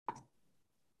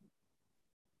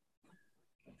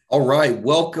All right,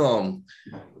 welcome.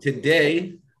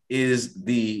 Today is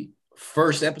the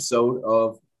first episode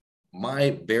of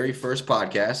my very first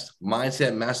podcast,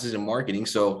 Mindset Masters in Marketing.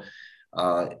 So,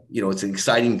 it's an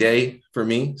exciting day for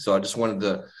me. So I just wanted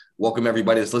to welcome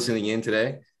everybody that's listening in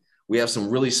today. We have some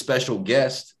really special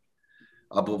guests.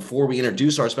 Before we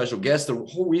introduce our special guests, the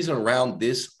whole reason around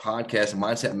this podcast,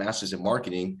 Mindset Masters in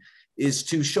Marketing, is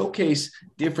to showcase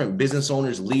different business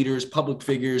owners, leaders, public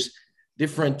figures,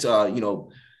 different,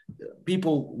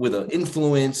 people with an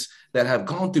influence that have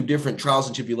gone through different trials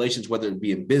and tribulations, whether it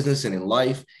be in business and in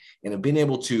life, and have been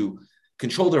able to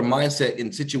control their mindset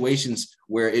in situations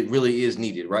where it really is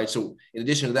needed, right? So in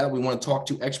addition to that, we want to talk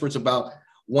to experts about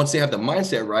once they have the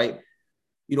mindset right,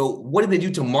 what did they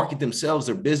do to market themselves,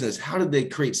 their business? How did they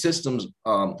create systems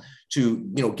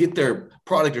to, get their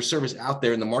product or service out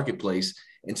there in the marketplace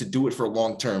and to do it for a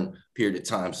long-term period of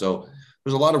time? So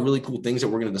there's a lot of really cool things that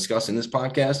we're going to discuss in this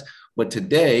podcast. But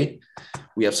today,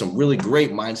 we have some really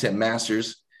great mindset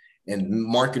masters and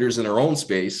marketers in their own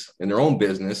space, in their own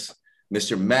business,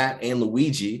 Mr. Matt and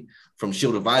Luigi from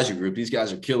Shield Advisory Group. These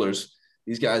guys are killers.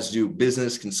 These guys do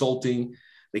business consulting.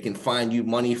 They can find you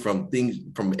money from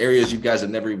areas you guys have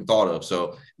never even thought of.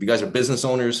 So if you guys are business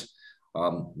owners,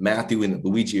 Matthew and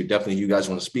Luigi are definitely you guys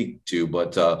want to speak to.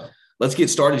 But let's get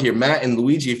started here. Matt and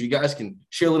Luigi, if you guys can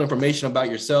share a little information about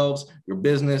yourselves, your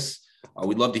business,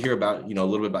 we'd love to hear about, a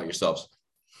little bit about yourselves.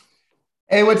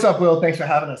 Hey, what's up, Will? Thanks for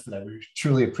having us today. We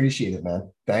truly appreciate it, man.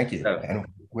 Thank you. Yeah. And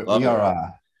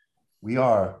we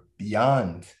are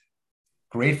beyond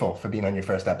grateful for being on your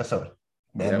first episode.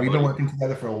 Man, we've been working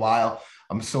together for a while.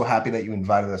 I'm so happy that you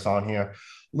invited us on here.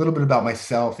 A little bit about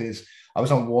myself is I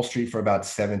was on Wall Street for about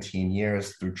 17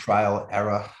 years through trial,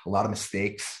 error, a lot of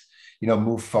mistakes,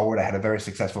 moved forward. I had a very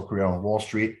successful career on Wall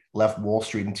Street, left Wall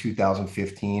Street in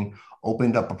 2015,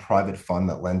 opened up a private fund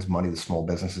that lends money to small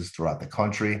businesses throughout the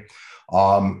country.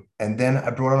 And then I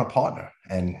brought on a partner,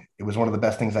 and it was one of the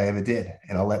best things I ever did.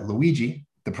 And I'll let Luigi,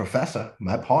 the professor,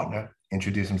 my partner,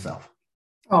 introduce himself.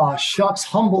 Oh, shucks,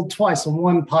 humbled twice on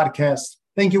one podcast.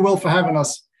 Thank you, Will, for having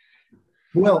us.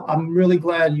 Will, I'm really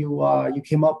glad you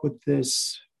came up with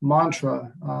this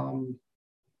mantra.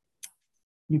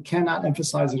 You cannot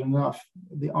emphasize it enough.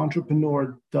 The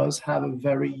entrepreneur does have a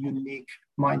very unique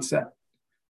mindset.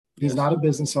 He's not a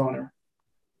business owner.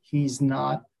 He's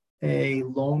not a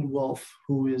lone wolf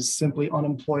who is simply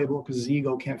unemployable because his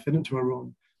ego can't fit into a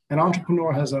room. An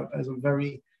entrepreneur has a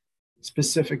very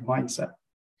specific mindset,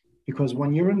 because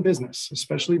when you're in business,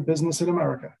 especially business in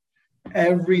America,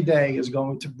 every day is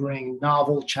going to bring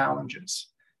novel challenges.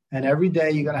 And every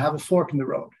day you're going to have a fork in the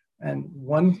road. And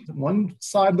one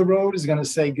side of the road is going to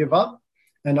say, give up.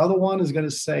 Another one is going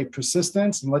to say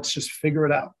persistence, and let's just figure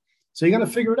it out. So you're going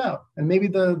to figure it out. And maybe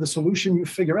the solution you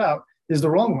figure out is the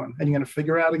wrong one, and you're going to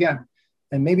figure it out again.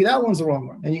 And maybe that one's the wrong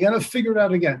one, and you're going to figure it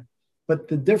out again. But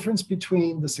the difference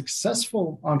between the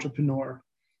successful entrepreneur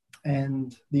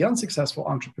and the unsuccessful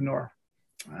entrepreneur,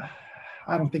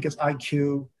 I don't think it's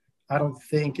IQ. I don't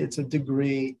think it's a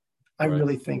degree. I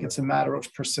really think it's a matter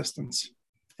of persistence.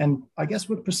 And I guess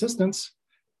with persistence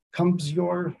comes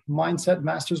your mindset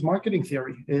masters marketing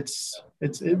theory. It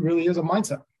really is a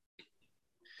mindset.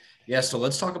 Yeah, so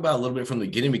let's talk about a little bit from the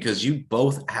beginning, because you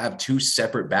both have two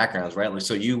separate backgrounds, right? Like,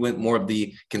 so you went more of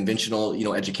the conventional,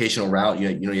 educational route.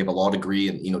 You have a law degree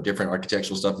and different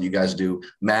architectural stuff that you guys do.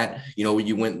 Matt,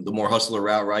 you went the more hustler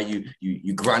route, right?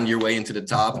 You grind your way into the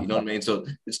top. You know what I mean? So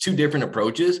it's two different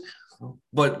approaches.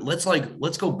 But let's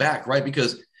go back, right?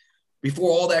 Because before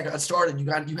all that got started, you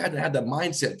had to have that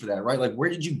mindset for that, right? Like, where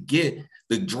did you get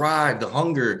the drive, the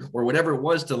hunger, or whatever it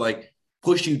was to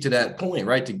push you to that point,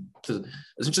 right? To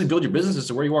essentially build your businesses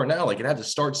to where you are now. Like, it had to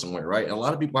start somewhere, right? And a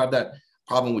lot of people have that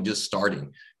problem with just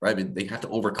starting, right? But they have to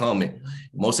overcome it.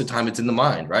 Most of the time it's in the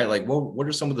mind, right? Like, what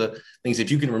are some of the things, if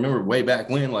you can remember way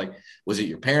back when, like, was it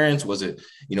your parents? Was it,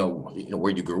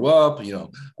 where you grew up? A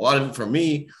lot of it for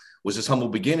me was just humble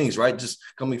beginnings, right? Just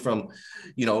coming from,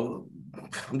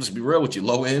 I'm just be real with you,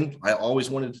 low end. I always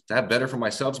wanted to have better for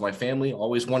myself, my family,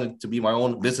 always wanted to be my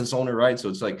own business owner, right? So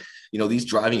it's like, these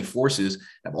driving forces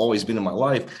have always been in my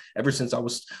life ever since I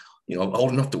was,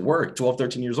 old enough to work. 12,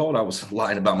 13 years old, I was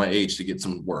lying about my age to get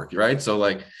some work, right?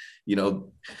 So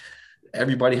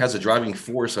everybody has a driving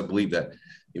force, I believe, that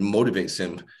it motivates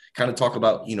him. Kind of talk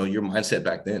about, your mindset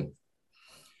back then.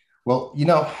 Well,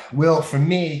 Will, for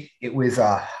me, it was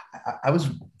I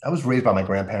was raised by my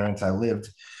grandparents. I lived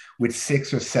with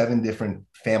 6 or 7 different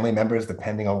family members,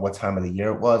 depending on what time of the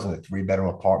year it was, in a 3-bedroom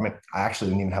apartment. I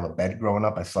actually didn't even have a bed growing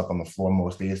up. I slept on the floor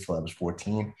most days till I was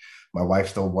 14. My wife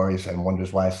still worries and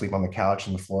wonders why I sleep on the couch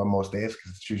and the floor most days,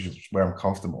 because it's usually just where I'm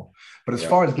comfortable. But as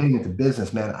far as getting into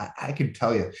business, man, I could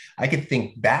tell you, I could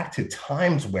think back to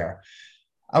times where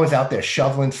I was out there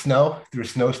shoveling snow through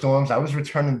snowstorms. I was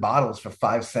returning bottles for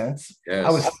 5 cents. Yes. I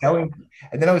was selling,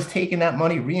 and then I was taking that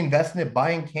money, reinvesting it,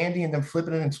 buying candy, and then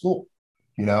flipping it in school.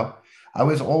 You know, I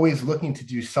was always looking to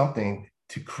do something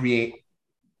to create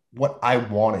what I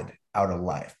wanted out of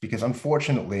life, because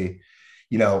unfortunately,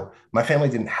 you know, my family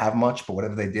didn't have much, but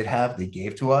whatever they did have, they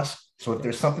gave to us. So if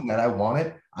there's something that I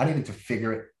wanted, I needed to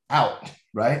figure it out,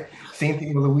 right? Same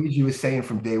thing Luigi was saying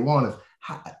from day one of,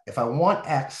 if I want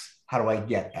X, how do I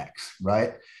get X,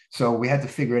 right? So we had to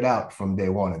figure it out from day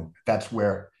one. And that's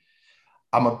where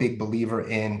I'm a big believer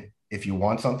in, if you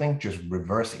want something, just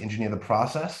reverse engineer the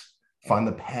process, find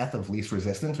the path of least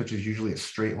resistance, which is usually a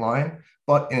straight line.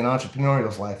 But in an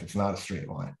entrepreneurial's life, it's not a straight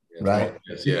line, right?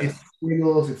 Yes, yeah. It's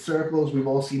squiggles, it's circles. We've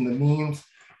all seen the memes,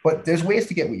 but there's ways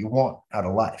to get what you want out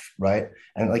of life, right?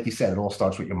 And like you said, it all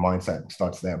starts with your mindset and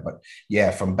starts there. But yeah,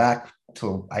 from back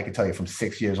to, I could tell you from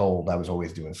 6 years old, I was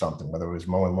always doing something, whether it was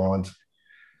mowing lawns,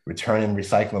 returning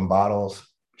recycling bottles,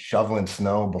 shoveling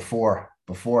snow before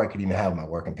I could even have my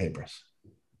working papers.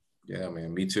 Yeah,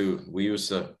 man, me too.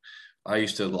 I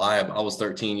used to lie. I was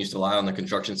 13, used to lie on the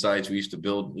construction sites. We used to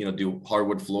build, do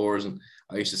hardwood floors. And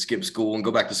I used to skip school and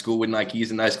go back to school with Nikes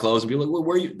and nice clothes and be like, well,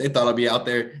 where are you? They thought I'd be out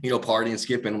there, partying,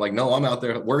 skipping. I'm like, no, I'm out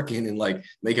there working and like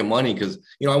making money because,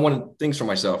 I wanted things for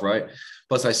myself, right?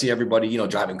 Plus I see everybody,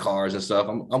 driving cars and stuff.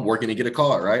 I'm working to get a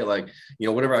car, right? Like,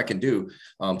 whatever I can do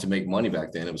to make money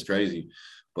back then. It was crazy.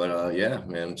 But yeah,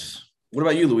 man. What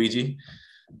about you, Luigi?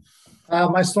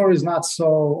 My story is not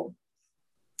so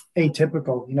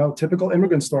atypical, typical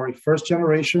immigrant story, first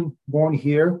generation, born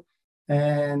here.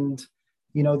 And,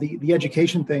 the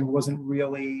education thing wasn't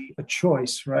really a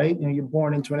choice, right? You're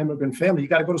born into an immigrant family. You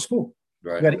got to go to school.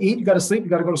 Right. You got to eat, you got to sleep, you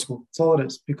got to go to school. That's all it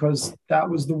is, because that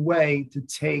was the way to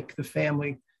take the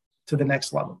family to the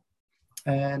next level.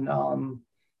 And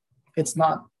it's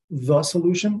not the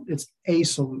solution, it's a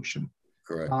solution.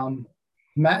 Correct.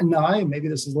 Matt and I, maybe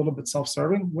this is a little bit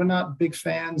self-serving, we're not big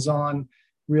fans on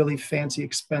really fancy,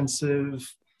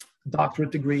 expensive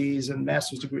doctorate degrees and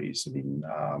master's degrees. I mean,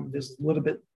 there's a little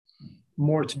bit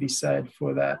more to be said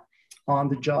for that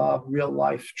on-the-job,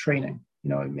 real-life training.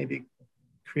 It maybe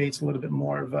creates a little bit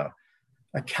more of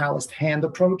a calloused hand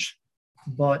approach,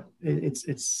 but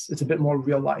it's a bit more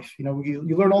real life.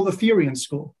 You learn all the theory in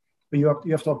school, but you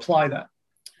have to apply that.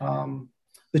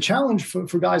 The challenge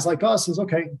for guys like us is,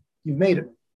 okay, you've made it.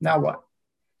 Now what?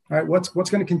 All right, what's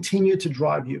going to continue to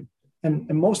drive you? And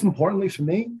most importantly for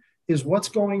me is what's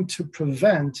going to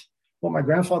prevent what my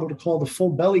grandfather would call the full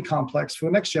belly complex for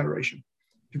the next generation.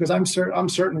 Because I'm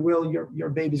certain, Will, your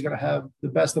baby's going to have the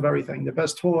best of everything, the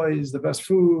best toys, the best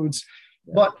foods.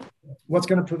 Yeah. But what's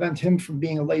going to prevent him from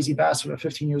being a lazy bastard at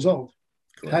 15 years old?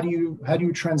 Cool. How do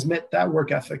you transmit that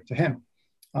work ethic to him?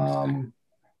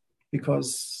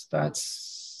 Because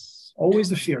that's always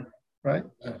the fear, right?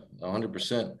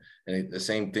 100%. And the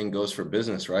same thing goes for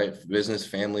business, right? Business,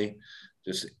 family,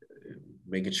 just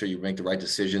making sure you make the right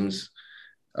decisions.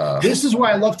 This is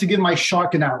why I love to give my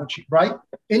shark analogy, right?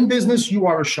 In business, you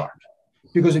are a shark,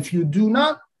 because if you do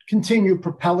not continue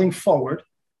propelling forward,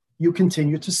 you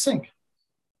continue to sink.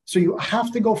 So you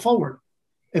have to go forward.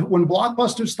 When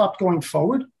Blockbuster stopped going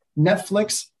forward,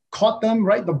 Netflix caught them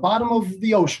right at the bottom of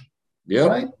the ocean. Yeah.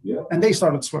 Right? Yeah. And they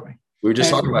started swimming. We were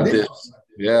just talking about this.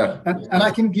 Yeah. And I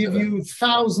can give you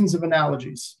thousands of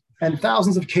analogies and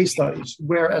thousands of case studies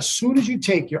where as soon as you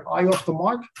take your eye off the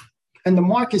mark, and the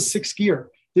mark is 6th gear,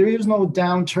 there is no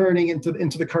down turning into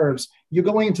the curves. You're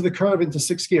going into the curve into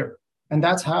 6th gear. And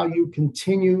that's how you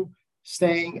continue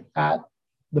staying at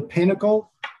the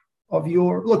pinnacle of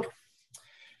your, look,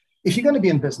 if you're going to be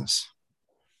in business,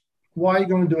 why are you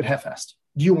going to do it half-assed?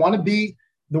 Do you want to be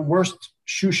the worst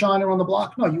shoe shiner on the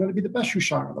block? No, you want to be the best shoe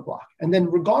shiner on the block. And then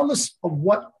regardless of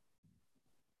what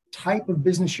type of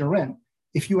business you're in,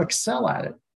 if you excel at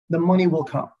it, the money will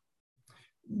come.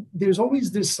 There's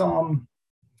always this,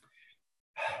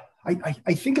 I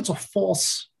think it's a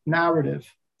false narrative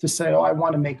to say, oh, I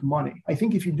want to make money. I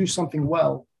think if you do something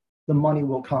well, the money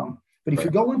will come. But if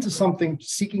you go into something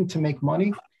seeking to make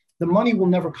money, the money will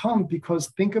never come, because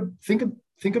think of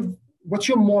what's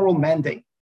your moral mandate?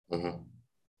 Mm-hmm.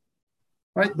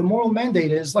 Right? The moral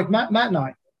mandate is like Matt and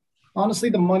I, honestly,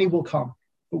 the money will come.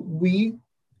 But we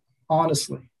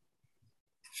honestly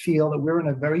feel that we're in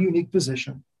a very unique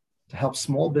position to help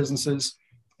small businesses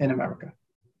in America.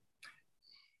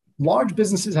 large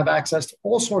businesses have access to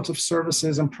all sorts of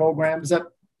services and programs that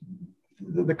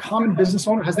the common business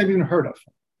owner has never even heard of.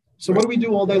 So what do we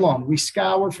do all day long? We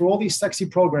scour for all these sexy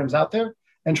programs out there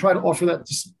and try to offer that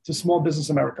to small business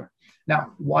America.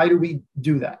 Now, why do we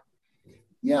do that?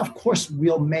 Yeah, of course,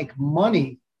 we'll make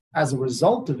money as a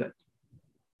result of it,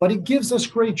 but it gives us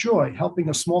great joy helping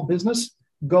a small business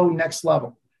go next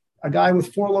level. A guy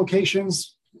with 4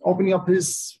 locations opening up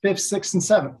his 5th, 6th, and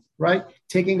 7th, right?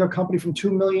 Taking a company from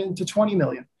 2 million to 20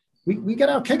 million. We get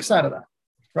our kicks out of that,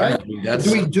 right? Yeah,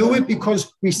 do we do it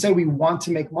because we say we want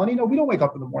to make money? No, we don't wake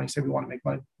up in the morning and say we want to make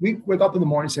money. We wake up in the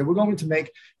morning and say we're going to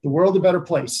make the world a better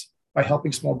place by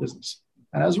helping small business.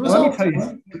 And as a result, let me tell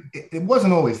you, it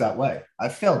wasn't always that way. I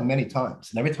failed many times.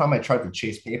 And every time I tried to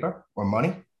chase paper or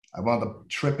money, I wound up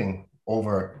tripping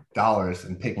over dollars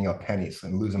and picking up pennies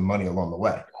and losing money along the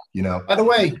way, you know? By the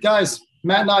way, guys,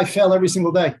 Matt and I fail every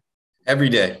single day. Every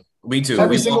day. We too.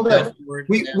 Every single day.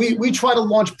 We try to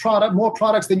launch more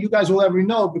products than you guys will ever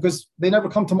know because they never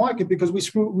come to market because we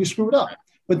screw it up.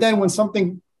 But then when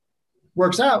something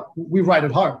works out, we write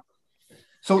it hard.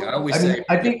 So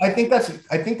I think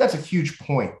that's a huge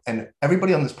point. And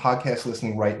everybody on this podcast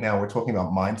listening right now, we're talking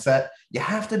about mindset. You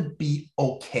have to be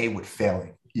okay with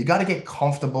failing. You got to get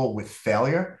comfortable with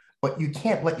failure, but you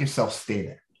can't let yourself stay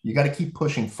there. You got to keep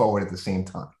pushing forward at the same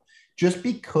time. Just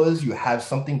because you have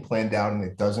something planned out and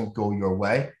it doesn't go your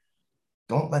way,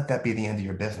 don't let that be the end of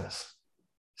your business.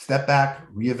 Step back,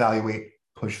 reevaluate,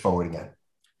 push forward again.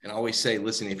 And I always say,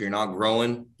 listen, if you're not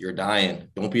growing, you're dying.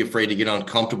 Don't be afraid to get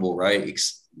uncomfortable, right?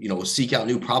 Seek out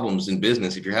new problems in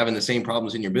business. If you're having the same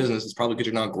problems in your business, it's probably because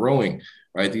you're not growing,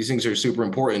 right? These things are super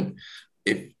important.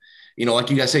 If,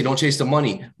 like you guys say, don't chase the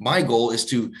money. My goal is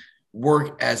to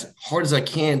work as hard as I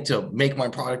can to make my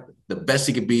product the best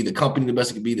it could be, the company the best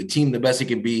it could be, the team the best it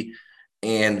can be.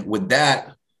 And with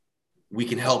that, we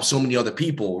can help so many other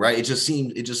people, right? It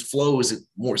just flows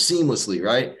more seamlessly,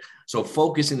 right? So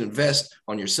focus and invest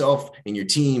on yourself and your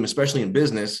team, especially in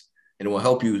business, and it will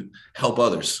help you help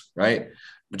others, right?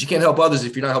 But you can't help others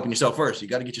if you're not helping yourself first. You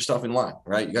got to get your stuff in line,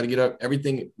 right? You got to get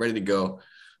everything ready to go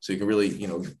so you can really,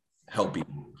 help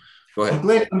people. Go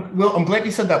ahead. I'm glad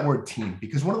you said that word team,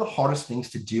 because one of the hardest things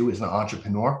to do as an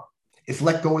entrepreneur is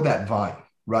let go of that vine,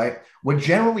 right? What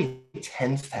generally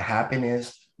tends to happen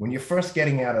is when you're first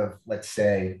getting out of, let's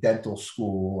say, dental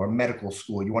school or medical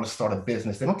school, you want to start a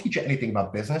business. They don't teach you anything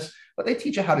about business, but they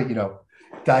teach you how to,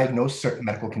 diagnose certain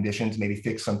medical conditions, maybe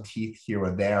fix some teeth here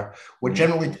or there. What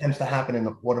generally tends to happen in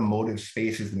the automotive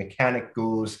space is the mechanic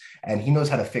goes and he knows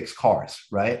how to fix cars,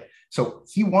 right? So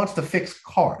he wants to fix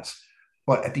cars.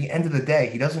 But at the end of the day,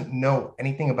 he doesn't know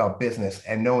anything about business,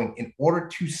 and knowing in order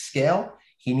to scale,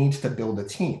 he needs to build a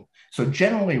team. So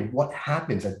generally what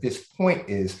happens at this point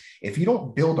is if you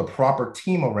don't build a proper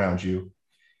team around you,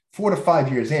 4 to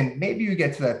 5 years in, maybe you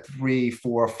get to that $300,000,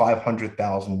 $400,000,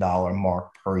 $500,000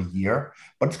 mark per year,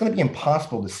 but it's going to be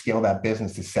impossible to scale that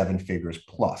business to 7 figures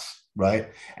plus, right?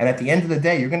 And at the end of the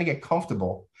day, you're going to get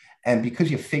comfortable. And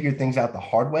because you figured things out the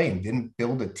hard way and didn't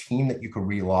build a team that you could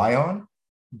rely on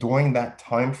during that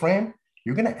time frame,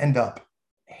 you're going to end up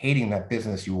hating that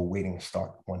business you were waiting to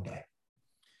start one day.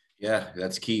 Yeah,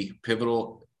 that's key.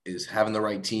 Pivotal is having the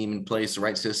right team in place, the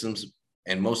right systems,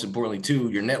 and most importantly,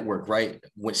 too, your network, right?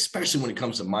 Especially when it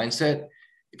comes to mindset.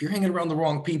 If you're hanging around the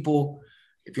wrong people,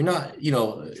 if you're not,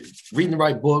 reading the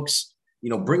right books,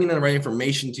 bringing in the right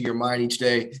information to your mind each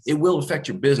day, it will affect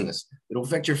your business. It'll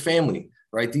affect your family,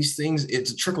 right? These things,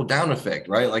 it's a trickle down effect,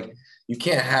 right? Like you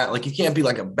can't be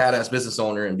like a badass business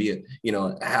owner and be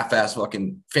a half-ass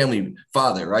fucking family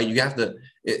father, right? You have to,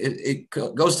 it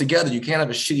goes together. You can't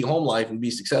have a shitty home life and be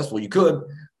successful. You could,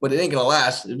 but it ain't going to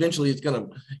last. Eventually it's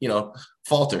going to,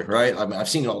 falter, right? I mean, I've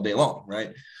seen it all day long,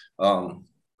 right?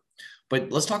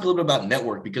 But let's talk a little bit about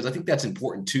network, because I think that's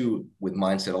important too with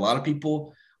mindset. A lot of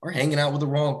people are hanging out with the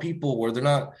wrong people, or they're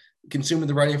not consuming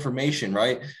the right information,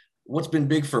 right? What's been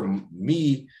big for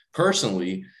me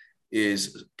personally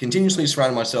is continuously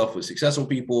surrounding myself with successful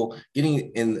people,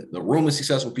 getting in the room with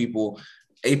successful people,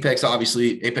 Apex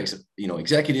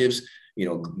executives,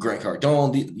 Grant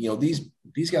Cardone,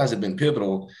 these guys have been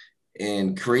pivotal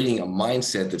in creating a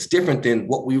mindset that's different than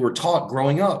what we were taught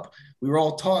growing up. We were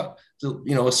all taught to,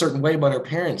 a certain way by our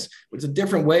parents, but it's a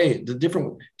different way, it's a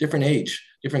different age,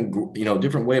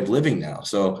 different way of living now.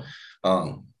 So,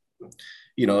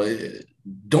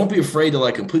 don't be afraid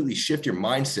to completely shift your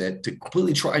mindset, to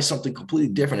completely try something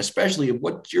completely different, especially if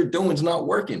what you're doing is not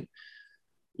working.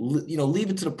 Leave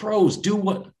it to the pros. Do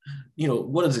what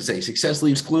does it say? Success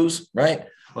leaves clues, right?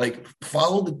 Like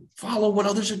follow what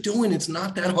others are doing. It's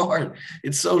not that hard.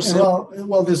 It's so simple.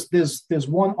 Well, there's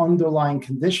one underlying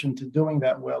condition to doing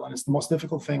that, Will, and it's the most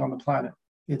difficult thing on the planet.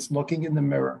 It's looking in the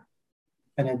mirror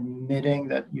and admitting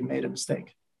that you made a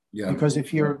mistake. Yeah. Because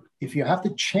if you have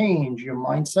to change your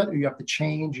mindset, or you have to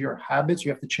change your habits,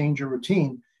 you have to change your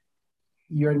routine,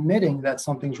 you're admitting that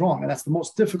something's wrong. And that's the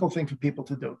most difficult thing for people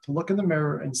to do, to look in the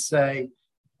mirror and say,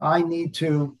 I need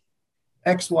to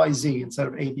XYZ instead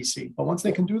of ABC. But once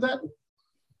they can do that,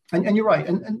 and you're right.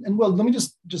 And Will, let me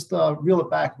just reel it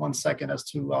back 1 second as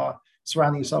to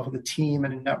surrounding yourself with a team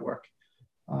and a network.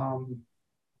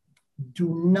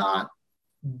 Do not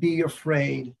be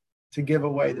afraid to give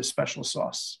away the special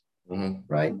sauce,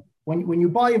 right? When you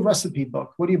buy a recipe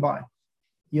book, what do you buy?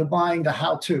 You're buying the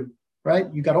how-to, right?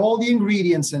 You got all the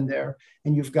ingredients in there,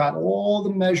 and you've got all the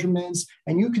measurements,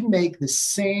 and you can make the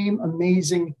same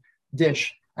amazing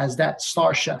dish as that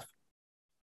star chef.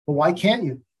 But why can't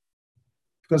you?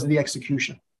 Because of the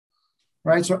execution,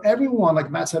 right? So everyone,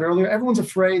 like Matt said earlier, everyone's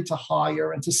afraid to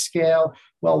hire and to scale.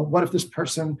 Well, what if this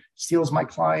person steals my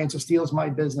clients or steals my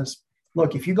business?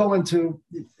 Look, if you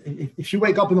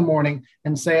wake up in the morning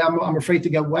and say, I'm afraid to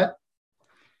get wet,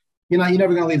 you're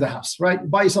never going to leave the house,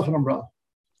 right? Buy yourself an umbrella.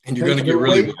 And you're going to get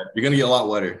really wet. You're going to get a lot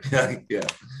wetter.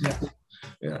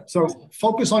 Yeah. So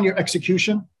focus on your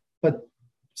execution, but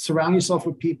surround yourself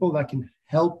with people that can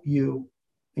help you.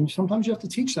 And sometimes you have to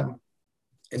teach them.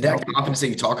 And that confidence that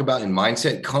you talk about in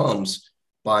mindset comes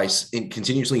by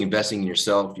continuously investing in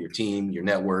yourself, your team, your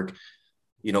network.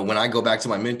 When I go back to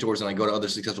my mentors and I go to other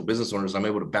successful business owners, I'm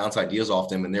able to bounce ideas off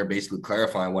them, and they're basically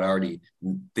clarifying what I'm already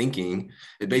thinking.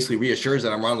 It basically reassures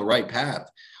that I'm on the right path.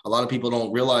 A lot of people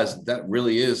don't realize that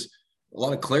really is a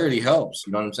lot of clarity helps.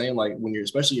 You know what I'm saying? Like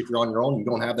especially if you're on your own, you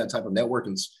don't have that type of network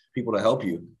and people to help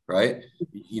you, right?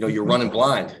 You're running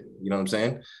blind. You know what I'm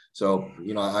saying? So,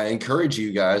 I encourage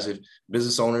you guys, if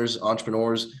business owners,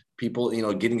 entrepreneurs, people,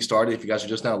 getting started, if you guys are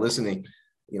just now listening,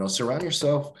 surround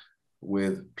yourself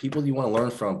with people you want to learn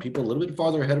from, people a little bit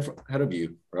farther ahead of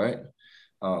you, right?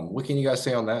 What can you guys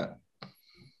say on that?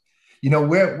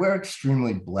 We're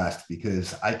extremely blessed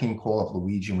because I can call up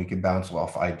Luigi and we can bounce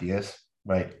off ideas,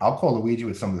 right? I'll call Luigi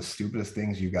with some of the stupidest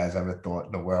things you guys ever thought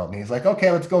in the world. And he's like,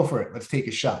 okay, let's go for it. Let's take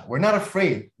a shot. We're not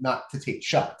afraid not to take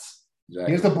shots.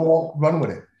 Exactly. Here's the ball, run with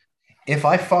it. If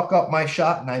I fuck up my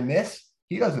shot and I miss,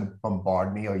 he doesn't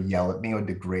bombard me or yell at me or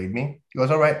degrade me. He goes,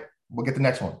 all right, we'll get the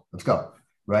next one. Let's go.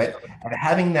 Right. And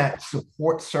having that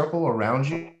support circle around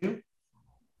you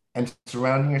and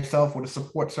surrounding yourself with a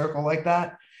support circle like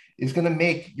that is going to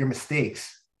make your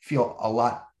mistakes feel a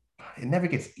lot. It never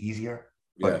gets easier,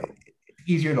 but it's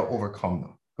easier to overcome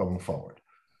them going forward.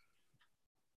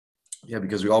 Yeah,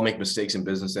 because we all make mistakes in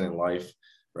business and in life,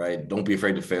 right? Don't be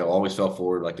afraid to fail. Always fail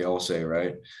forward, like they all say,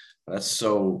 right? That's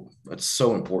so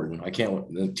important. I can't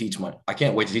wait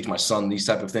to teach my son these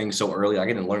type of things so early. I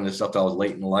didn't learn this stuff till I was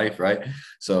late in life, right?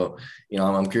 So,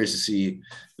 I'm curious to see,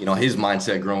 his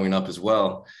mindset growing up as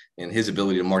well, and his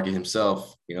ability to market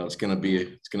himself. It's gonna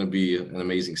be an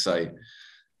amazing sight.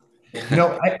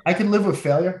 I can live with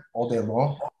failure all day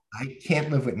long. I can't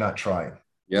live with not trying.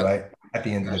 Yeah. Right. At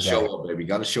the end of the day, show up, baby.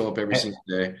 Got to show up every single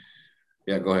day.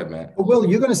 Yeah, go ahead, Matt. Well,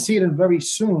 you're going to see it very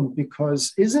soon,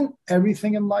 because isn't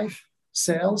everything in life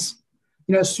sales?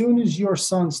 As soon as your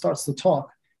son starts to talk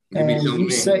and you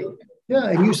say,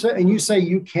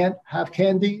 you can't have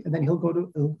candy, and then he'll go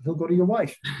to your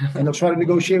wife and he'll try to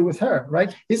negotiate with her,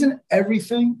 right? Isn't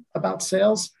everything about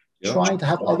sales? Yep. Trying to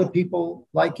have other people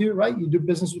like you, right? You do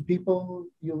business with people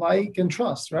you like and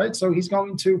trust, right? So he's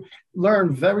going to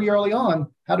learn very early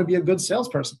on how to be a good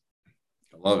salesperson.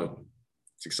 I love it.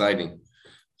 It's exciting.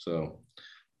 So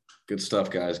good stuff,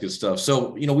 guys. Good stuff.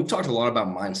 So, we've talked a lot about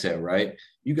mindset, right?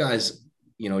 You guys,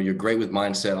 you're great with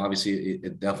mindset. Obviously,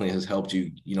 it definitely has helped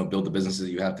you, build the businesses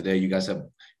that you have today. You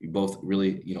both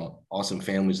really, awesome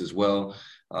families as well.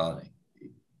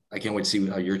 I can't wait to see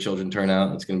how your children turn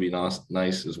out. It's going to be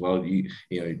nice as well.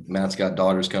 Matt's got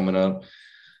daughters coming up.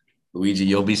 Luigi,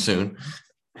 you'll be soon.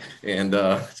 And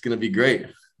it's going to be great.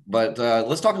 But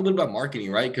let's talk a little bit about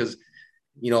marketing, right? Because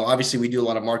obviously we do a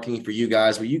lot of marketing for you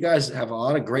guys, but you guys have a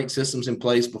lot of great systems in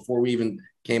place before we even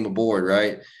came aboard,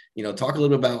 right? Talk a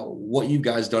little bit about what you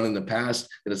guys done in the past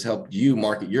that has helped you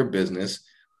market your business.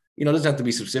 It doesn't have to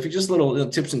be specific, just little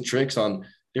tips and tricks on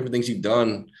different things you've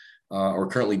done or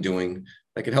currently doing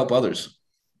that could help others.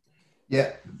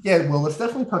 Yeah. Well, let's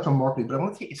definitely touch on marketing, but I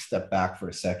want to take a step back for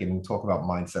a second and talk about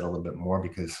mindset a little bit more,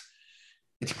 because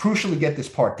it's crucial to get this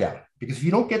part down. Because if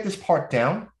you don't get this part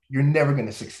down, you're never going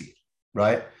to succeed.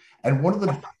 Right. And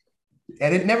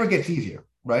it never gets easier,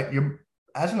 right?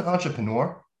 As an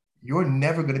entrepreneur, you're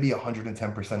never going to be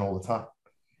 110% all the time.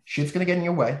 shit's going to get in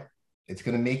your way. It's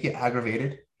going to make you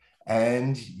aggravated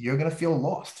and you're going to feel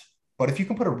lost. But if you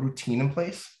can put a routine in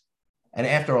place, and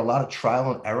after a lot of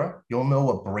trial and error, you'll know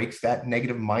what breaks that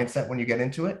negative mindset when you get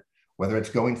into it, whether it's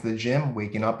going to the gym,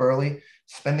 waking up early,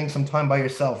 spending some time by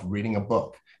yourself, reading a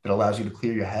book that allows you to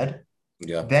clear your head.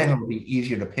 Yeah. Then it'll be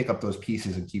easier to pick up those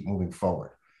pieces and keep moving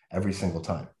forward every single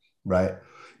time, right?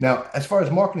 Now, as far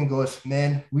as marketing goes,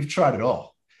 man, we've tried it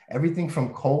all. Everything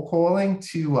from cold calling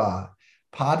to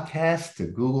podcasts to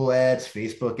Google ads,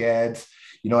 Facebook ads.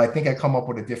 I think I come up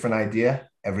with a different idea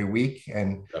every week.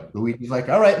 And Luigi's like,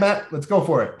 all right, Matt, let's go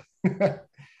for it.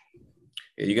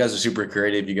 Yeah, you guys are super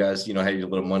creative. You guys, had your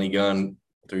little money gun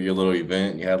through your little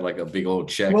event. You had like a big old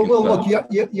check. Well, look,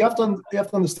 you have to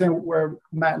understand where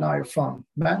Matt and I are from.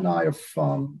 Matt and I are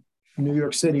from New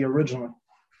York City originally,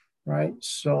 right?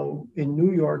 So in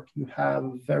New York, you have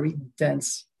a very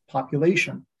dense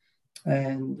population.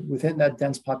 And within that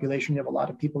dense population, you have a lot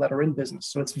of people that are in business.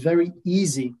 So it's very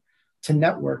easy to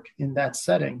network in that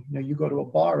setting. You go to a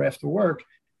bar after work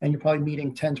and you're probably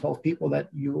meeting 10, 12 people that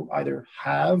you either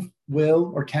have,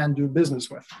 will, or can do business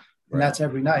with. And that's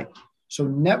every night. So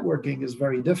networking is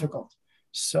very difficult.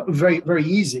 So very, very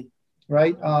easy,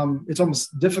 right? It's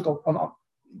almost difficult.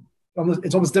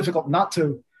 It's almost difficult not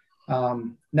to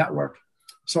network.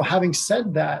 So having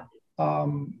said that,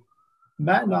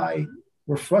 Matt and I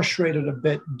were frustrated a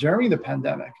bit during the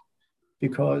pandemic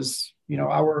because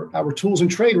our tools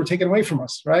and trade were taken away from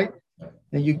us, right?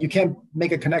 And you can't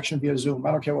make a connection via Zoom.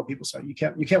 I don't care what people say. You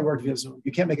can't work via Zoom.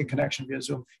 You can't make a connection via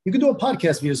Zoom. You can do a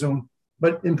podcast via Zoom,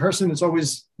 but in person, it's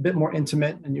always a bit more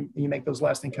intimate and you make those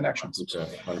lasting connections.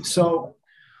 So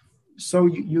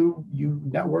you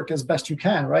network as best you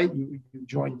can, right? You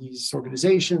join these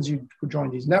organizations, you join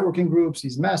these networking groups,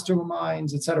 these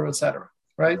masterminds, et cetera,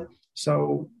 right?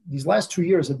 So these last 2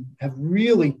 years have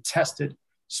really tested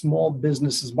small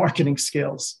businesses marketing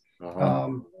skills.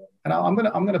 And I'm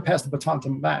gonna pass the baton to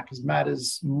Matt because Matt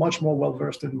is much more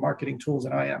well-versed in marketing tools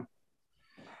than I am.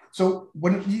 So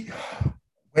when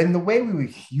the way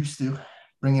we used to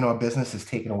bring in our business is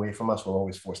taken away from us, we're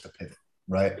always forced to pivot,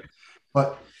 right?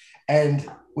 And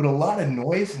with a lot of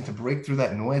noise, and to break through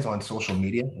that noise on social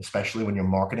media, especially when you're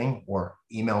marketing or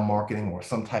email marketing or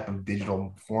some type of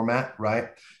digital format, right?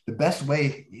 The best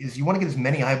way is you want to get as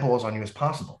many eyeballs on you as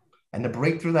possible. And to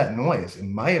break through that noise,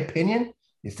 in my opinion,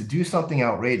 is to do something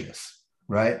outrageous,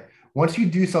 right? Once you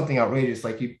do something outrageous,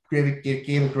 like you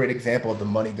gave a great example of the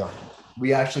money gun.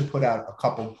 We actually put out a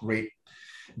couple great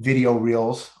video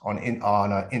reels on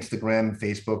Instagram and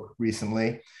Facebook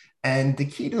recently. And the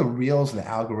key to the reels and the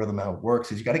algorithm, how it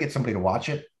works, is you got to get somebody to watch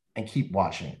it and keep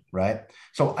watching it, right?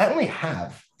 So I only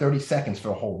have 30 seconds for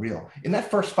a whole reel. In that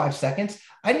first 5 seconds,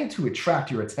 I need to attract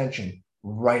your attention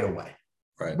right away.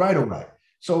 Right away.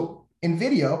 So in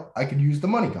video, I could use the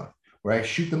money gun, where I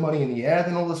shoot the money in the air,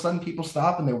 then all of a sudden people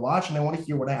stop and they watch and they want to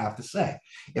hear what I have to say.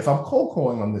 If I'm cold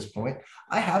calling on this point,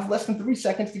 I have less than 3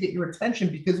 seconds to get your attention,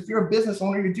 because if you're a business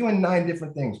owner, you're doing 9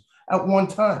 different things at one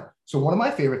time. So one of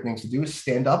my favorite things to do is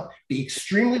stand up, be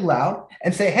extremely loud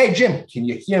and say, hey, Jim, can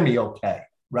you hear me okay?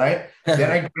 Right?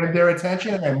 Then I grab their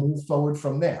attention and I move forward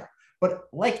from there. But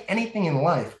like anything in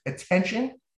life,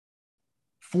 attention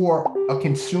for a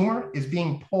consumer is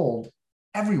being pulled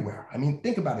everywhere. I mean,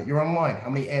 think about it. You're online. How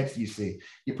many ads do you see?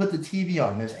 You put the TV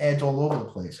on, there's ads all over the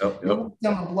place. Yep.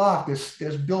 Down the block,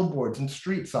 there's billboards and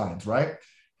street signs, right?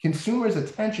 Consumers'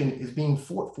 attention is being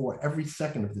fought for every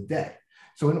second of the day.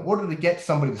 So in order to get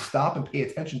somebody to stop and pay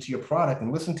attention to your product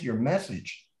and listen to your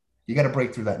message, you got to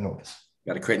break through that noise.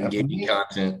 You got to create engaging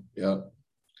content. Yeah.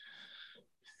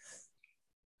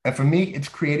 And for me, it's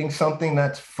creating something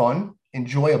that's fun,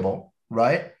 enjoyable,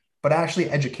 right? But actually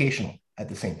educational at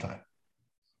the same time.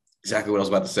 Exactly what I was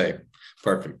about to say.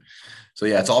 Perfect. So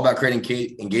yeah, it's all about creating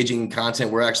engaging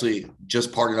content. We're actually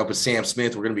just partnered up with Sam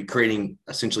Smith. We're going to be creating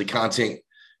essentially content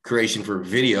creation for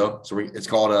video. So it's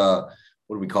called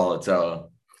what do we call it?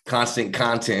 Constant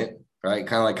content, right?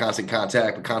 Kind of like constant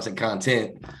contact, but constant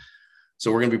content.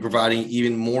 So we're going to be providing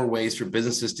even more ways for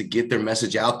businesses to get their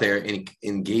message out there in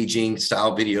engaging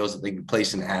style videos that they can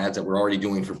place in ads that we're already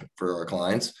doing for our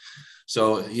clients.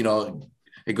 So,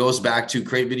 it goes back to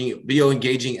create video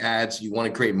engaging ads. You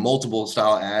want to create multiple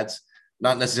style ads,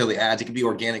 not necessarily ads. It can be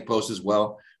organic posts as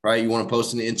well, right? You want to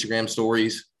post in the Instagram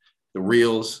stories, the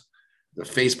reels, the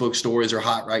Facebook stories are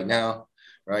hot right now,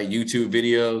 right? YouTube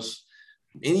videos,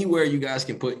 anywhere you guys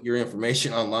can put your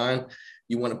information online.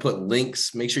 You want to put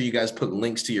links. Make sure you guys put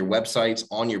links to your websites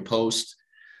on your post,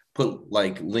 put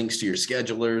like links to your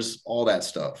schedulers, all that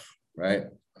stuff, right?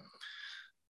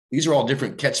 These are all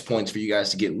different catch points for you guys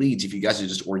to get leads if you guys are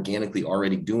just organically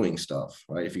already doing stuff,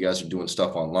 right? If you guys are doing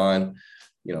stuff online,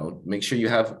 make sure you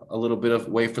have a little bit of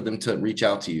way for them to reach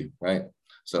out to you, right?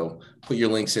 So put your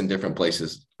links in different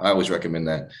places. I always recommend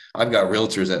that. I've got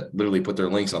realtors that literally put their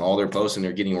links on all their posts, and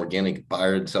they're getting organic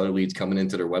buyer and seller leads coming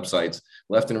into their websites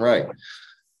left and right,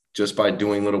 just by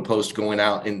doing little posts going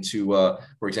out into,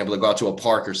 for example, they go out to a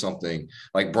park or something,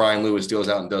 like Brian Lewis goes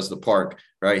out and does the park,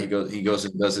 right? He goes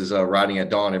and does his riding at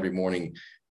dawn every morning,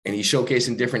 and he's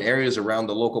showcasing different areas around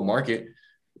the local market,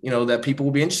 that people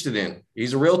will be interested in.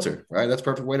 He's a realtor, right? That's a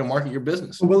perfect way to market your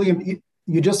business. William,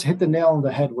 you just hit the nail on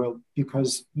the head, Will,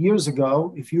 because years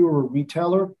ago, if you were a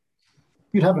retailer,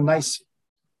 you'd have a nice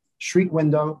street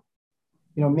window.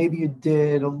 Maybe you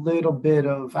did a little bit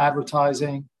of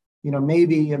advertising,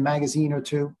 maybe a magazine or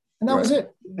two, and that was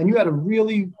it. And you had a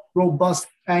really robust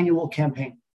annual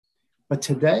campaign. But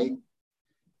today,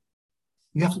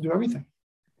 you have to do everything.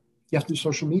 You have to do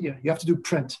social media. You have to do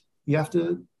print. You have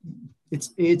to,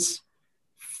 it's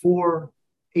for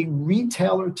a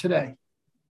retailer today.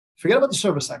 Forget about the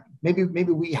service sector. Maybe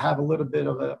we have a little bit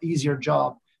of an easier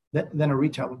job than a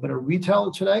retailer, but a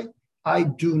retailer today, I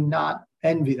do not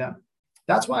envy them.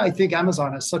 That's why I think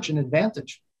Amazon has such an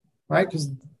advantage, right?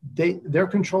 Because they're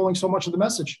controlling so much of the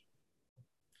message.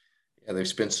 Yeah, they've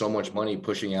spent so much money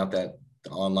pushing out that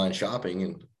online shopping,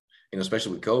 and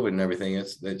especially with COVID and everything,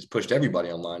 it's pushed everybody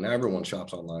online. Now everyone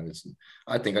shops online.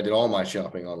 I think I did all my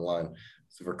shopping online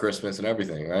for Christmas and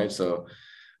everything, right? So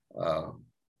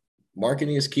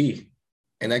marketing is key.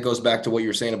 And that goes back to what you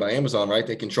were saying about Amazon, right?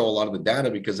 They control a lot of the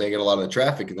data because they get a lot of the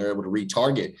traffic, and they're able to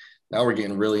retarget. Now we're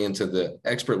getting really into the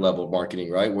expert level of marketing,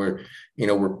 right? Where,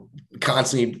 we're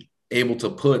constantly able to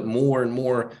put more and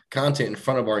more content in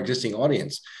front of our existing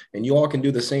audience. And you all can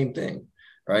do the same thing,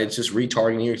 right? It's just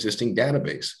retargeting your existing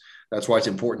database. That's why it's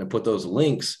important to put those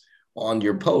links on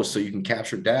your post so you can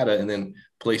capture data and then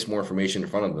place more information in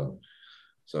front of them.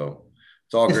 So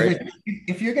it's all great.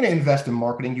 If you're going to invest in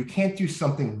marketing, you can't do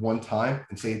something one time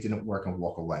and say it didn't work and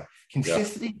walk away.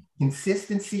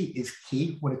 Consistency is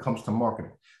key when it comes to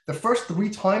marketing. The first 3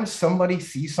 times somebody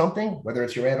sees something, whether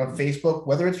it's your ad on Facebook,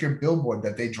 whether it's your billboard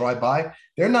that they drive by,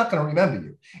 they're not going to remember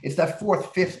you. It's that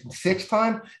 4th, 5th, and 6th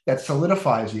time that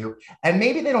solidifies you. And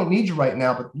maybe they don't need you right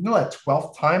now, but that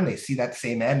 12th time they see that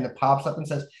same ad and it pops up and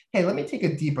says, hey, let me take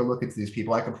a deeper look at these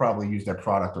people. I could probably use their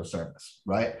product or service,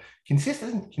 right?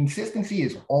 Consistency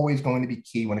is always going to be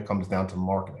key when it comes down to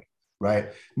marketing, right?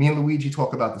 Me and Luigi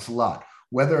talk about this a lot.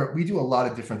 Whether we do a lot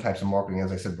of different types of marketing,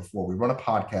 as I said before, we run a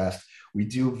podcast, we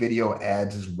do video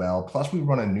ads as well. Plus we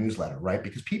run a newsletter, right?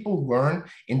 Because people learn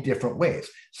in different ways.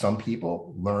 Some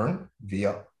people learn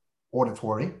via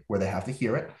auditory where they have to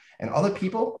hear it. And other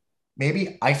people,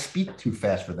 maybe I speak too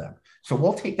fast for them. So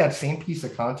we'll take that same piece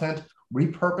of content,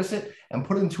 repurpose it, and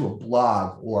put it into a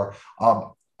blog, or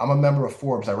I'm a member of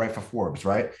Forbes. I write for Forbes,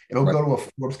 right? It'll go to a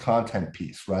Forbes content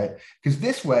piece, right? Because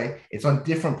this way it's on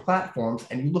different platforms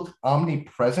and you look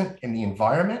omnipresent in the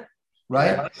environment,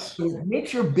 right? Yes. So it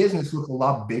makes your business look a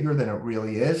lot bigger than it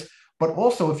really is. But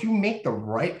also if you make the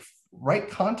right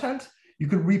content, you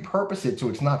could repurpose it so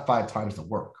it's not 5 times the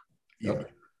work. Yep.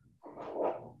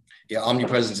 Yeah,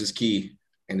 omnipresence is key.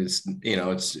 And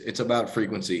it's about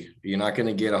frequency. You're not going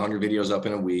to get 100 videos up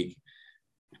in a week.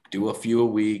 Do a few a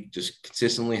week, just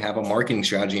consistently have a marketing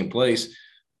strategy in place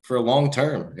for a long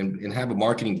term, and have a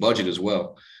marketing budget as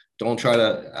well.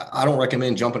 I don't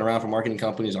recommend jumping around for marketing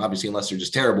companies, obviously, unless they're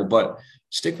just terrible, but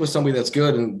stick with somebody that's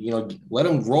good and, let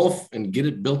them roll and get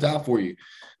it built out for you,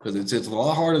 because it's a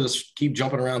lot harder to keep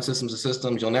jumping around systems to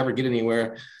systems. You'll never get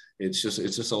anywhere. It's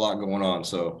just a lot going on.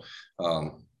 So,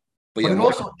 But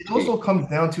it also comes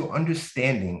down to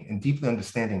understanding and deeply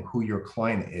understanding who your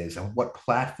client is and what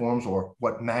platforms or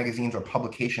what magazines or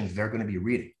publications they're going to be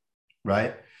reading,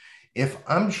 right? If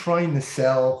I'm trying to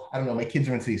sell, I don't know, my kids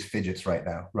are into these fidgets right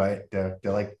now, right? They're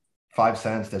like 5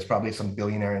 cents. There's probably some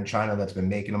billionaire in China that's been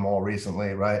making them all recently,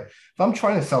 right? If I'm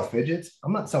trying to sell fidgets,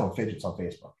 I'm not selling fidgets on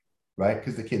Facebook, right?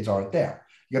 Because the kids aren't there.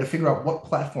 You got to figure out what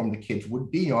platform the kids would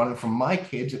be on. And for my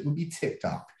kids, it would be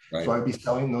TikTok. Right. So I'd be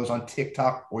selling those on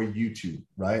TikTok or YouTube,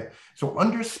 right? So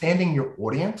understanding your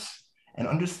audience and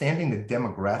understanding the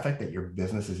demographic that your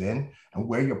business is in and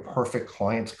where your perfect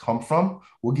clients come from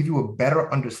will give you a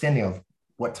better understanding of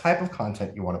what type of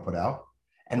content you want to put out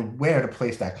and where to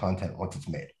place that content once it's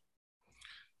made.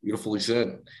 Beautifully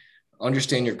said.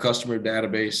 Understand your customer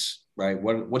database, right?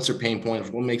 What's their pain points?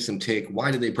 What makes them tick?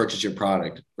 Why did they purchase your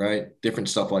product, right? Different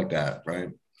stuff like that, right?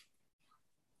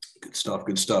 Good stuff,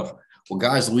 good stuff. Well,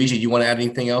 guys, Luigi, you want to add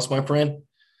anything else, my friend,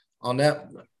 on that?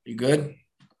 You good?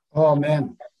 Oh,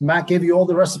 man. Matt gave you all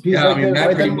the recipes. Yeah,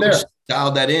 Matt pretty much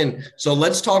dialed that in. So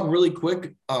let's talk really quick.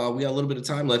 We got a little bit of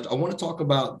time left. I want to talk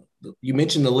about you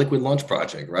mentioned the Liquid Lunch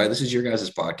Project, right? This is your guys'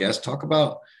 podcast. Talk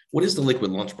about what is the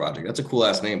Liquid Lunch Project? That's a cool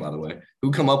ass name, by the way.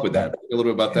 Who come up with that? A little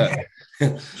bit about that.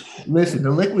 Listen,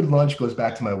 the Liquid Lunch goes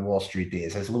back to my Wall Street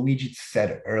days. As Luigi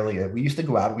said earlier, we used to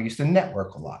go out, we used to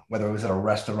network a lot, whether it was at a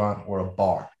restaurant or a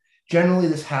bar. Generally,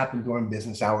 this happened during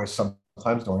business hours,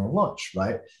 sometimes during lunch,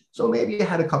 right? So maybe you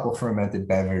had a couple fermented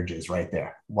beverages right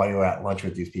there while you were at lunch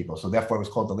with these people. So therefore, it was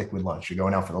called the Liquid Lunch. You're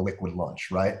going out for the Liquid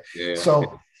Lunch, right? Yeah.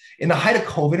 So in the height of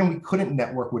COVID, and we couldn't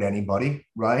network with anybody,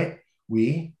 right?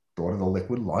 We thought of the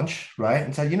Liquid Lunch, right?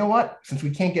 And said, you know what? Since we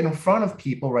can't get in front of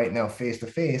people right now face to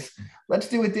face, let's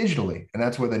do it digitally. And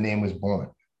that's where the name was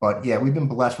born. But yeah, we've been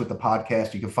blessed with the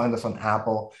podcast. You can find us on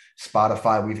Apple,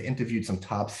 Spotify. We've interviewed some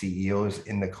top CEOs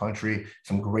in the country,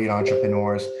 some great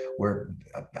entrepreneurs. We're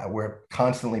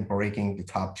constantly breaking the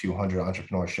top 200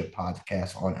 entrepreneurship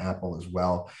podcasts on Apple as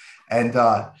well. And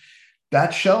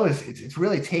that show it's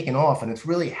really taken off, and it's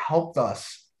really helped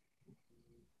us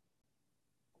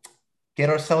get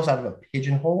ourselves out of a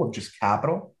pigeonhole of just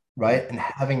capital, right? And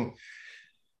having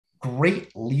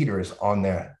great leaders on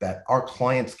there that our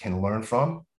clients can learn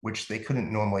from, which they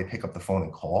couldn't normally pick up the phone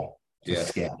and call to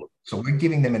scale. So we're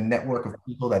giving them a network of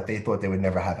people that they thought they would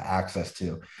never have access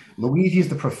to. Luigi's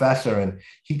the professor, and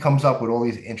he comes up with all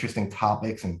these interesting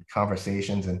topics and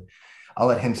conversations, and I'll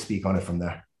let him speak on it from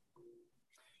there.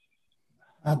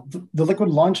 The Liquid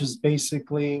Lunch is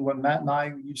basically what Matt and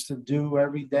I used to do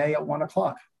every day at 1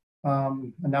 o'clock.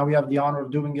 And now we have the honor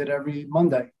of doing it every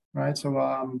Monday, right?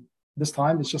 So this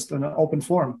time it's just an open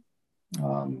forum.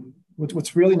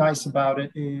 What's really nice about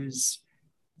it is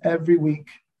every week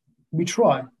we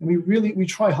try, and we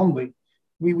try humbly.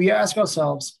 We ask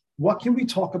ourselves, what can we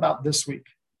talk about this week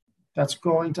that's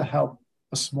going to help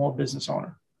a small business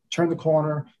owner turn the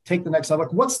corner, take the next step?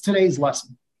 Like, what's today's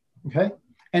lesson? Okay.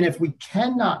 And if we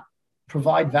cannot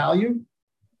provide value,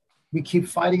 we keep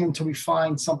fighting until we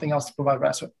find something else to provide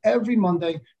value. So every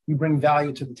Monday we bring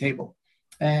value to the table,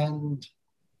 and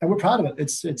we're proud of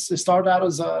it. It started out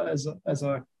as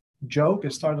a joke.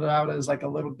 It started out as like a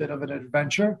little bit of an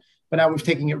adventure, but now we're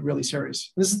taking it really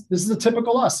serious. This is a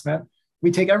typical us, man.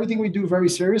 We take everything we do very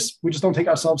serious. We just don't take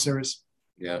ourselves serious.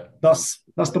 Yeah. Thus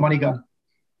the money gun.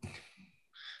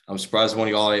 I'm surprised one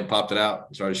of y'all ain't popped it out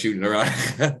and started shooting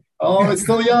around. Oh, it's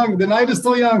still young. The night is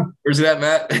still young. Where's it at,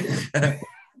 Matt?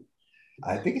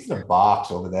 I think it's in a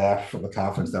box over there from the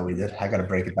conference that we did. I got to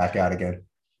break it back out again.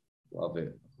 Love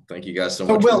it. Thank you guys so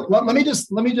much. So, Will, let me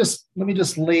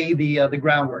just lay the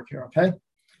groundwork here, okay?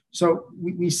 So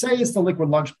we say it's the Liquid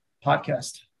Lunch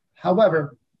podcast.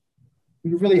 However,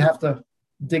 we really have to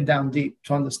dig down deep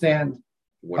to understand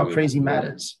how crazy Matt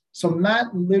is. So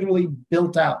Matt literally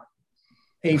built out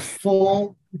a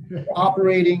full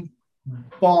operating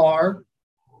bar,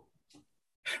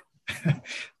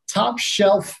 top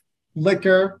shelf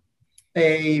liquor,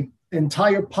 a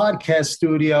entire podcast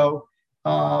studio.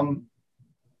 When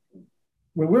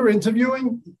we were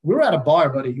interviewing, we were at a bar,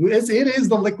 buddy. It is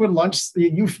the Liquid Lunch.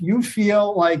 You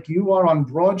feel like you are on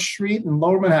Broad Street in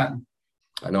Lower Manhattan.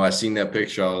 I know. I seen that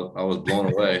picture. I was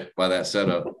blown away by that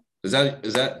setup. Is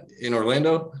that in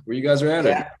Orlando where you guys are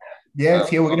at? Yeah, it's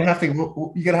here. You're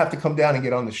gonna have to come down and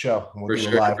get on the show. For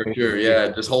sure. Yeah,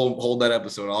 just hold that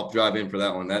episode. I'll drive in for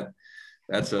that one.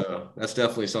 That's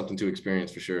definitely something to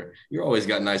experience for sure. You always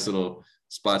got nice little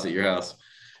spots at your house,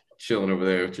 chilling over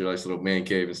there with your nice little man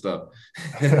cave and stuff.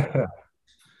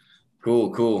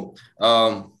 Cool.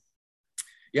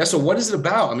 Yeah. So what is it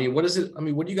about? What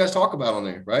do you guys talk about on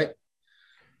there, right?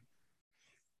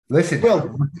 Listen, Will,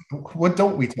 what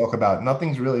don't we talk about?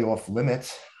 Nothing's really off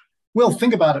limits. Will,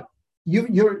 think about it.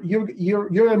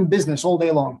 You're in business all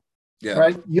day long. Yeah.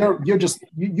 Right. You're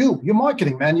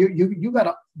marketing, man. You got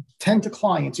to tend to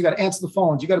clients. You got to answer the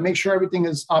phones. You got to make sure everything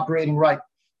is operating right.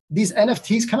 These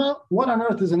NFTs come out. What on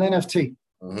earth is an NFT?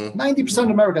 90% of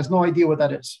America has no idea what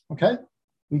that is. Okay.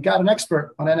 We got an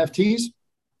expert on NFTs.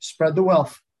 Spread the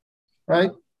wealth.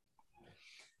 Right.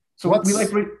 So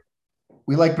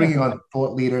we like bringing on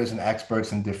thought leaders and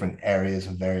experts in different areas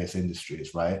and various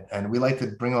industries. Right. And we like to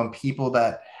bring on people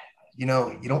that, you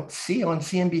don't see on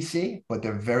CNBC, but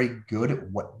they're very good at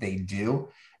what they do.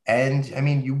 And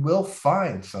you will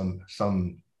find some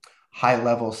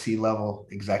high-level, C-level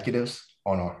executives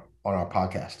on our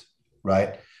podcast,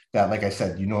 right? That, like I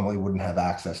said, you normally wouldn't have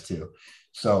access to.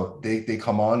 So they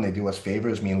come on, they do us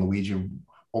favors. Me and Luigi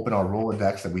open our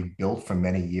Rolodex that we built for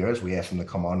many years. We ask them to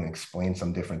come on and explain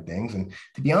some different things. And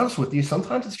to be honest with you,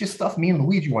 sometimes it's just stuff me and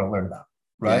Luigi want to learn about.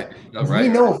 Right. Yeah, right. We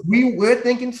know we're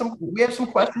thinking we have some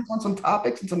questions on some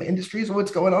topics and some industries of what's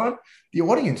going on. The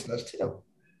audience does too.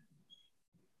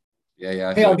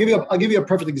 Yeah. Hey, I'll give you a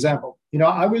perfect example.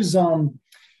 I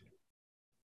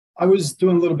I was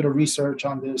doing a little bit of research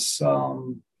on this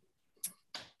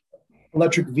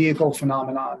electric vehicle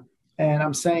phenomenon. And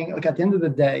I'm saying, like, at the end of the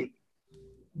day,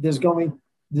 there's going,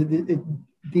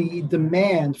 the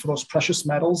demand for those precious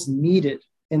metals needed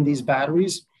in these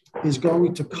batteries is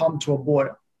going to come to a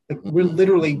border. Like, we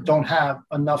literally don't have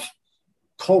enough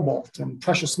cobalt and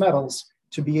precious metals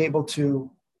to be able to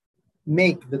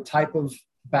make the type of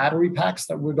battery packs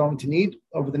that we're going to need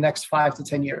over the next 5 to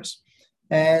 10 years.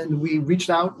 And we reached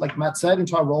out, like Matt said,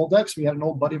 into our Rolodex. We had an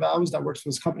old buddy of ours that works for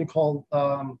this company called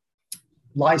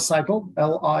Lycycle,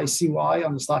 Licy,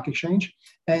 on the stock exchange.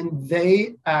 And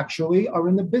they actually are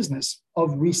in the business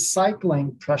of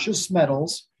recycling precious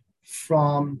metals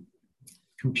from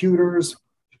computers,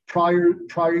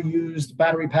 prior used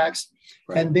battery packs.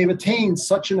 Right. And they've attained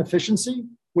such an efficiency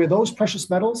where those precious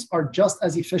metals are just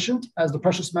as efficient as the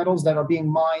precious metals that are being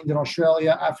mined in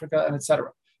Australia, Africa, and et cetera.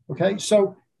 Okay,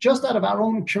 so just out of our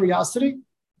own curiosity,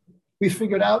 we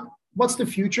figured out what's the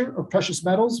future of precious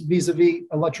metals vis-a-vis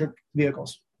electric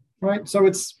vehicles, right? So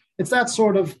it's that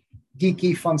sort of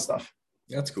geeky, fun stuff.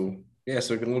 That's cool. Yeah,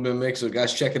 so a little bit of mix. So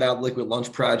guys, check it out, Liquid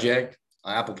Lunch Project,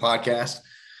 Apple Podcast.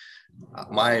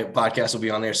 My podcast will be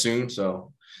on there soon,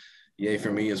 so yay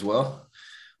for me as well.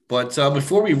 But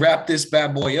before we wrap this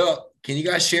bad boy up, can you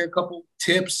guys share a couple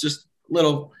tips, just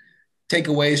little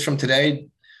takeaways from today?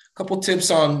 A couple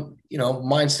tips on,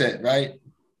 mindset, right?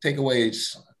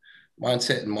 Takeaways,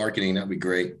 mindset and marketing. That'd be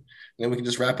great. And then we can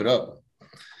just wrap it up.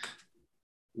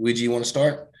 Luigi, you want to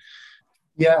start?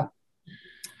 Yeah.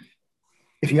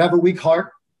 If you have a weak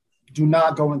heart, do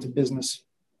not go into business.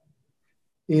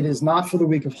 It is not for the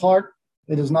weak of heart.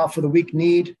 It is not for the weak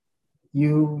need.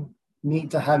 You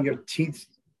need to have your teeth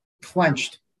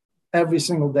clenched every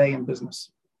single day in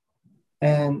business.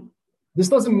 And this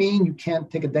doesn't mean you can't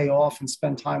take a day off and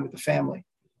spend time with the family,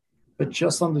 but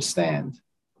just understand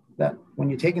that when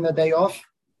you're taking that day off,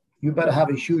 you better have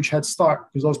a huge head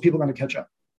start because those people are going to catch up.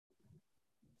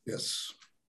 Yes.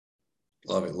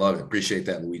 Love it. Love it. Appreciate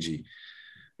that, Luigi.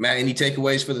 Matt, any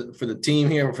takeaways for the team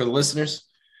here and for the listeners?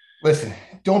 Listen,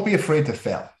 don't be afraid to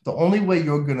fail. The only way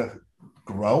you're going to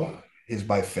grow is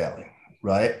by failing,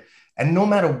 right? And no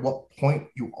matter what point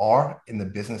you are in the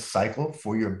business cycle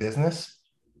for your business,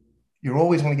 you're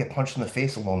always going to get punched in the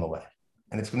face along the way.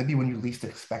 And it's going to be when you least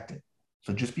expect it.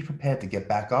 So just be prepared to get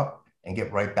back up and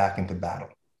get right back into battle.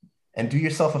 And do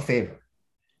yourself a favor.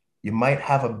 You might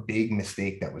have a big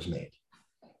mistake that was made.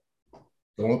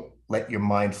 Don't let your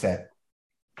mindset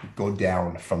go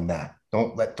down from that.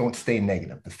 Don't stay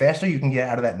negative. The faster you can get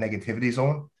out of that negativity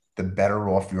zone, the better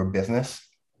off your business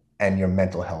and your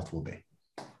mental health will be.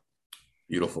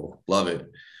 Beautiful. Love it.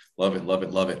 Love it. Love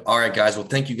it. Love it. All right, guys. Well,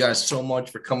 thank you guys so much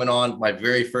for coming on my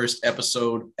very first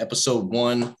episode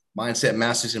 1, Mindset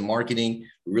Masters in Marketing.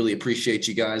 We really appreciate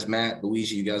you guys. Matt,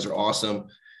 Luigi, you guys are awesome.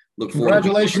 Look forward.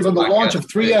 Congratulations on the launch of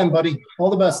 3N, buddy. All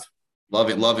the best. Love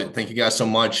it. Love it. Thank you guys so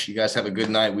much. You guys have a good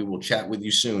night. We will chat with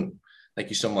you soon. Thank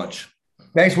you so much.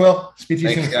 Thanks, Will. Speak to you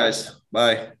soon. Thanks, guys.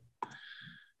 Bye.